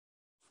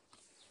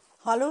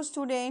Hello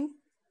student,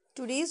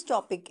 today's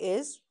topic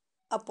is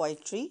a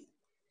poetry,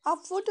 a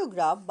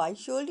photograph by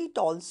Shirley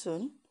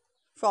Tolson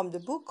from the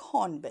book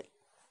Hornbill.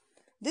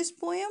 This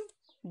poem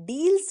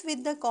deals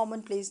with the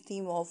commonplace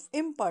theme of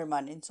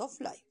impermanence of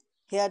life.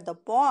 Here the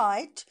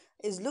poet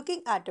is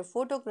looking at a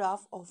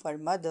photograph of her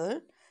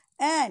mother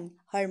and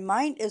her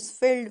mind is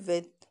filled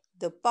with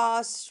the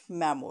past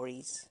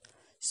memories.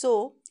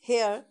 So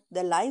here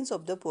the lines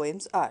of the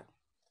poems are.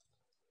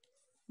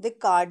 The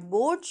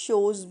cardboard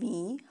shows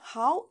me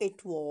how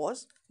it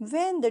was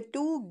when the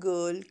two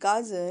girl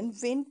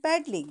cousins went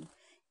paddling,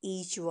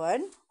 each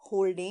one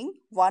holding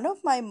one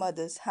of my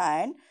mother's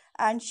hand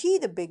and she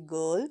the big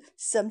girl,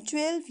 some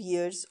 12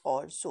 years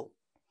or so.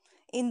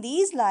 In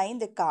these lines,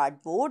 the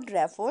cardboard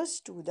refers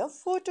to the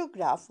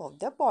photograph of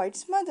the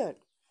poet's mother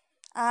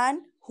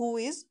and who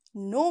is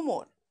no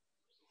more.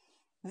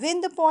 When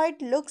the poet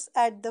looks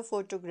at the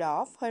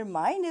photograph, her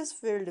mind is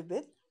filled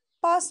with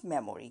past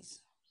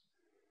memories.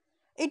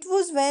 It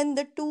was when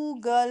the two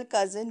girl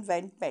cousins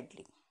went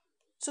paddling.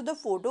 So the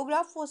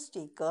photograph was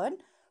taken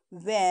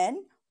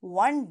when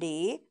one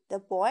day the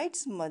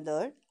poet's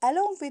mother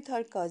along with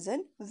her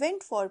cousin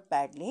went for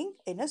paddling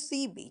in a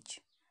sea beach.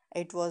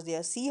 It was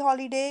their sea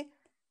holiday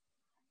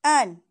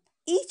and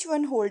each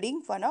one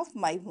holding one of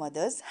my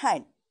mother's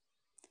hand.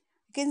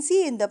 You can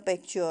see in the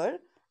picture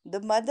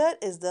the mother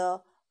is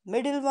the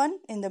middle one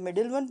in the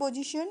middle one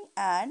position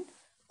and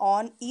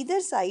on either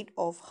side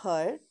of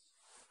her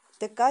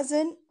the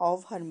cousin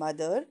of her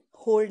mother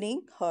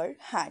holding her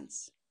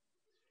hands.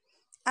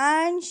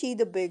 And she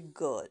the big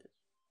girl.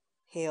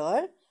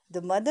 Here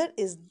the mother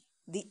is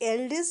the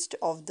eldest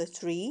of the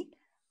three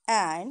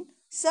and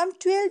some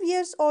 12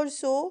 years or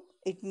so.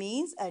 It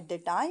means at the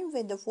time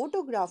when the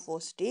photograph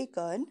was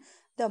taken,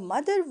 the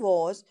mother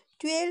was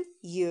 12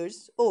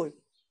 years old.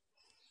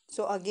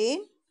 So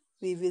again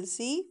we will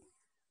see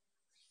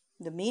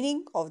the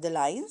meaning of the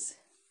lines.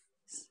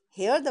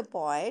 Here the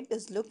poet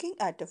is looking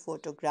at a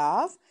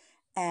photograph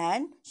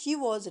and she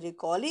was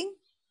recalling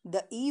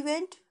the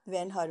event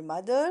when her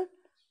mother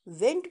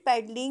went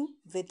paddling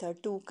with her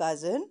two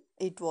cousins.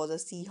 It was a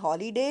sea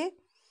holiday.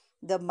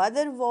 The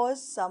mother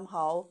was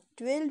somehow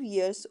 12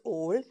 years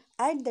old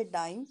at the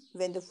time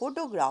when the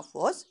photograph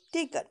was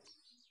taken.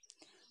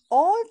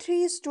 All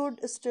three stood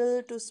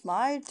still to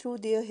smile through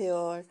their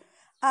hair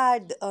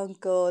at the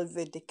uncle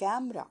with the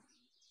camera.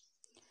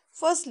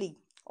 Firstly,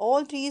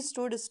 all three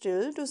stood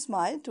still to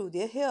smile through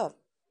their hair.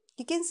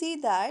 You can see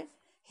that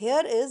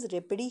here is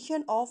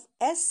repetition of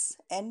S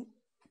and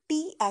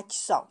TH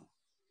sound.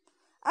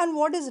 And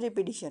what is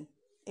repetition?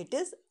 It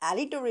is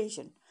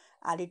alliteration.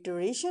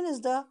 Alliteration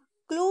is the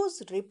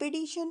close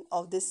repetition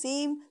of the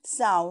same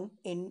sound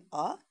in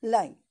a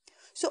line.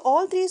 So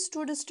all three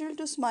stood still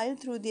to smile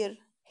through their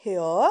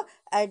hair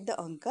at the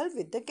uncle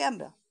with the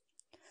camera.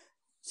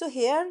 So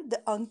here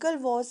the uncle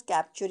was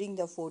capturing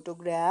the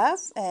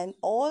photograph and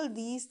all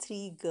these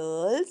three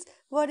girls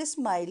were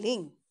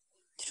smiling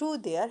through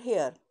their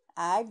hair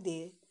at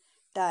the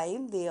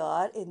time they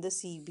are in the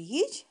sea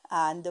beach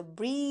and the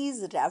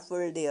breeze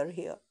ruffled their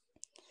hair.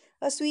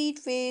 A sweet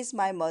face,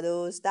 my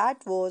mother's,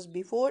 that was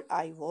before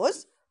I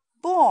was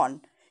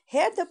born.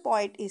 Here the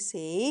poet is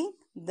saying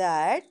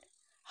that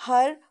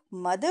her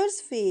mother's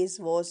face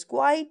was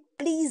quite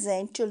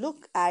pleasant to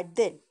look at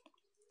then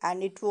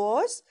and it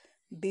was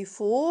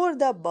before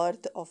the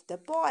birth of the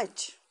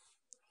poet.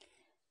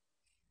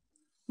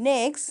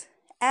 Next,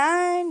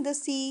 and the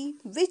sea,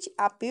 which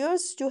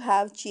appears to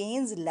have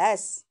changed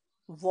less,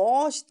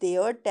 washed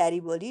their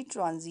terribly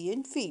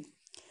transient feet.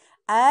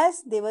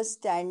 As they were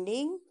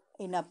standing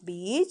in a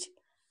beach,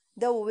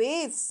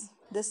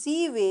 the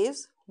sea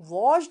waves,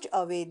 washed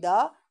away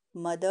the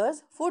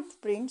mother's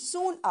footprints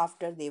soon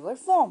after they were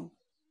formed.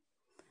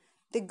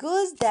 The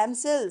girls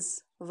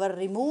themselves were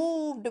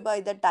removed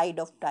by the tide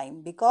of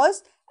time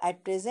because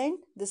at present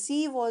the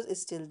sea was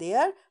still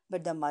there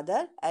but the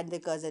mother and the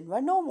cousin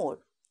were no more.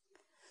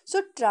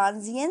 So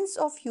transience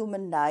of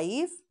human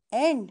life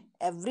and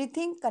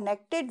everything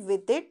connected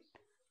with it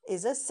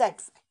is a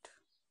sad fact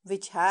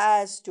which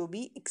has to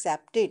be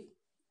accepted.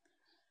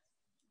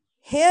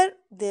 Here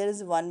there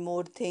is one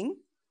more thing.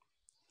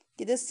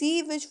 The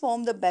sea which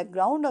formed the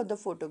background of the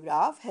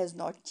photograph has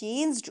not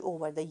changed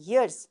over the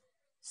years.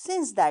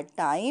 Since that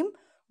time,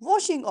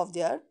 washing of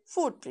their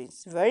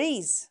footprints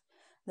varies.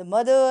 The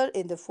mother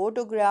in the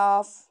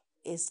photograph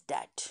is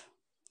dead.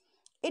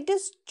 It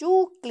is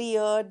too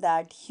clear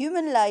that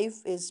human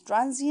life is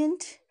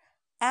transient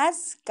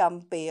as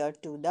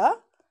compared to the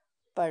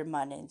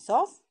permanence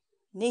of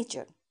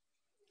nature.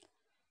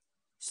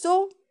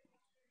 So,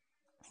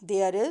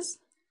 there is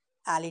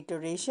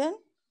alliteration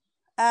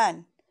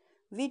and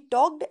we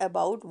talked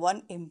about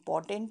one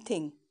important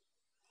thing.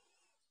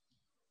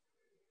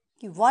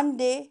 One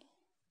day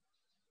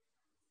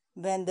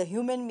when the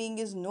human being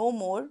is no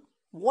more,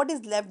 what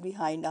is left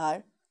behind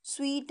are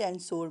sweet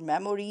and sour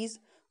memories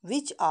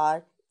which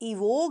are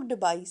evoked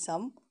by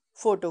some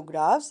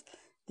photographs.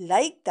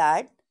 Like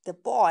that, the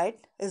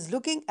poet is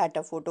looking at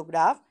a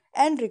photograph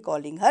and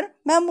recalling her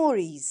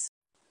memories.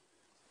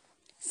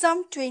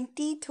 Some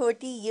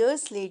 20-30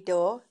 years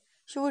later,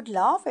 she would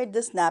laugh at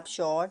the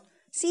snapshot,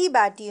 see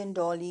Batty and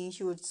Dolly,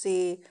 she would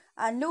say,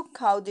 and look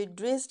how they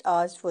dressed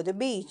us for the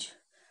beach.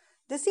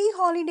 The sea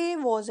holiday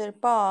was her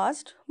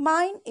past,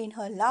 mine in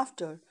her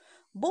laughter,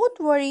 both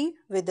worry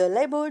with the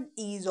labored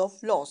ease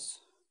of loss.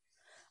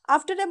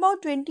 After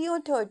about 20 or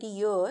 30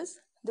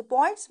 years, the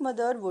poet's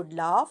mother would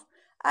laugh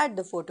at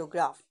the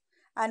photograph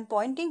and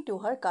pointing to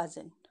her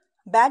cousin.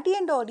 Batty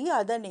and Dolly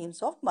are the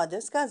names of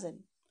mother's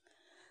cousin.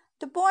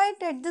 The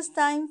poet at this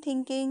time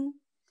thinking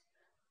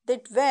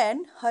that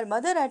when her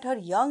mother at her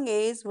young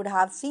age would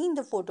have seen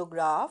the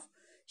photograph,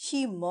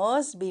 she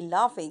must be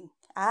laughing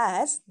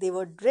as they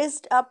were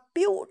dressed up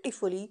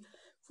beautifully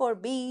for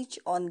beach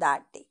on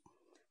that day.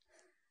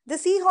 The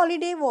sea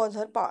holiday was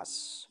her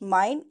past,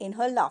 mine in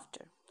her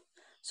laughter.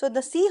 So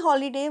the sea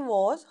holiday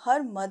was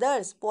her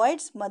mother's,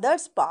 poet's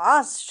mother's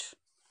past.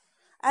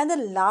 And the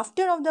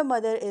laughter of the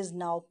mother is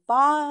now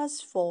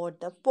past for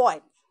the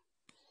poet.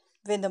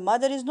 When the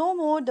mother is no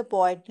more, the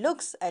poet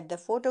looks at the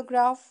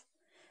photograph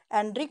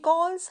and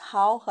recalls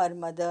how her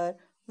mother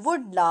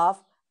would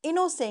laugh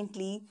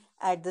innocently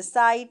at the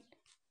sight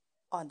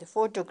on the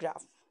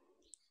photograph.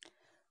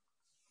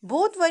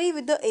 Both worry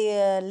with the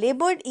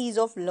labored ease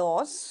of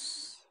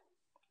loss.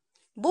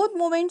 Both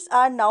moments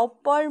are now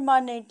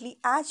permanently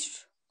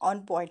etched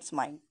on poet's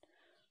mind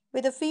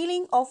with a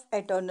feeling of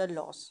eternal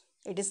loss.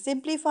 It is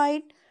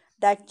simplified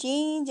that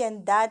change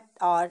and that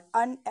are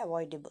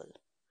unavoidable.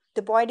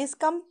 The poet is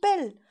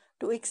compelled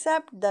to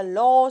accept the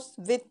loss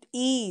with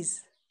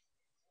ease.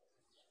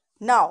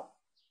 Now,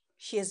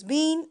 she has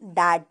been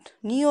dead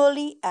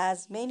nearly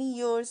as many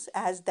years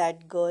as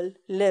that girl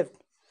lived.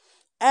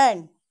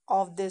 And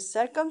of these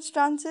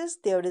circumstances,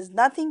 there is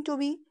nothing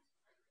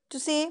to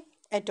say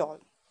at all.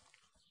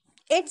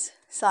 It's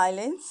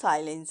silence,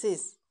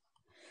 silences.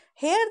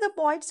 Here the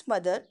poet's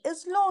mother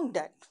is long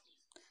dead,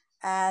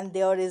 and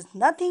there is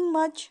nothing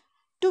much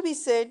to be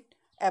said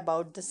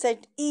about the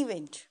said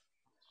event.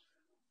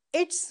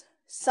 Its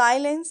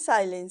silence,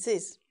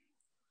 silences.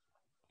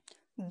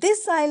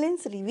 This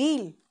silence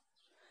reveals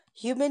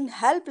human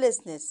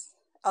helplessness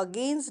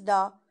against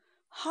the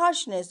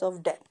harshness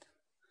of death.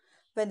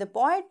 When the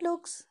poet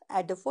looks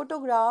at the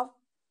photograph,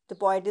 the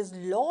poet is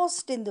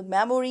lost in the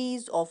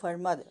memories of her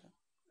mother.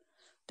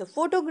 The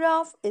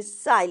photograph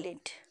is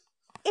silent.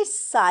 Its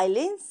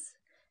silence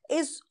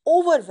is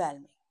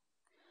overwhelming.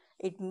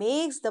 It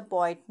makes the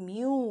poet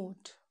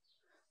mute.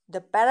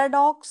 The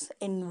paradox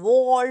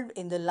involved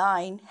in the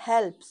line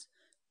helps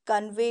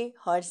convey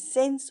her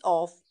sense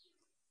of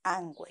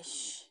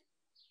anguish.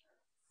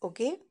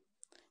 Okay?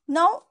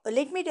 Now,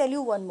 let me tell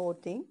you one more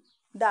thing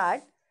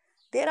that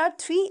there are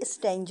three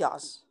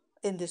stanzas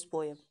in this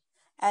poem,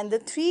 and the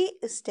three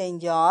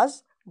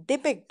stanzas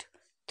depict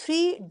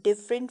three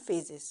different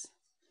phases.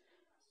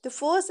 The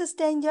first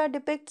stanza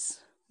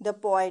depicts the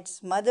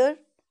poet's mother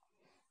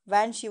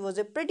when she was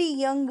a pretty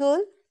young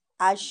girl,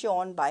 as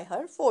shown by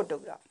her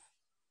photograph.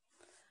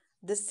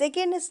 The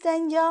second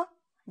stanza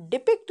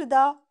depicts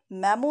the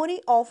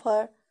memory of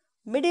her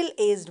middle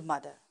aged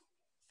mother,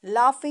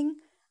 laughing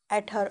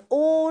at her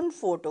own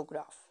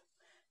photograph.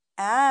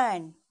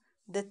 And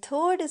the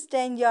third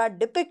stanza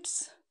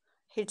depicts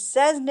his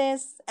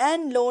sadness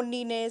and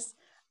loneliness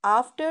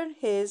after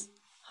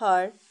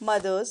her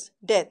mother's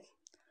death.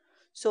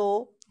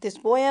 So, this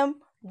poem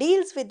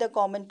deals with the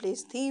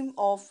commonplace theme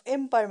of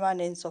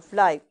impermanence of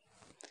life.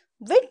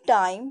 With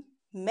time,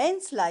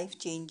 man's life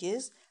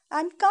changes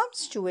and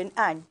comes to an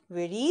end,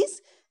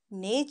 whereas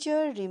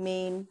nature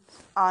remains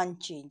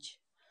unchanged.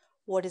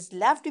 What is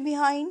left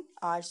behind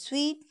are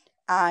sweet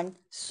and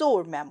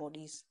sore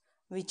memories,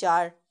 which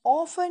are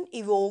often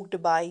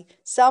evoked by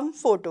some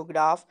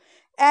photograph,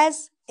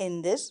 as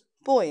in this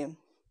poem.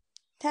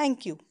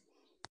 Thank you.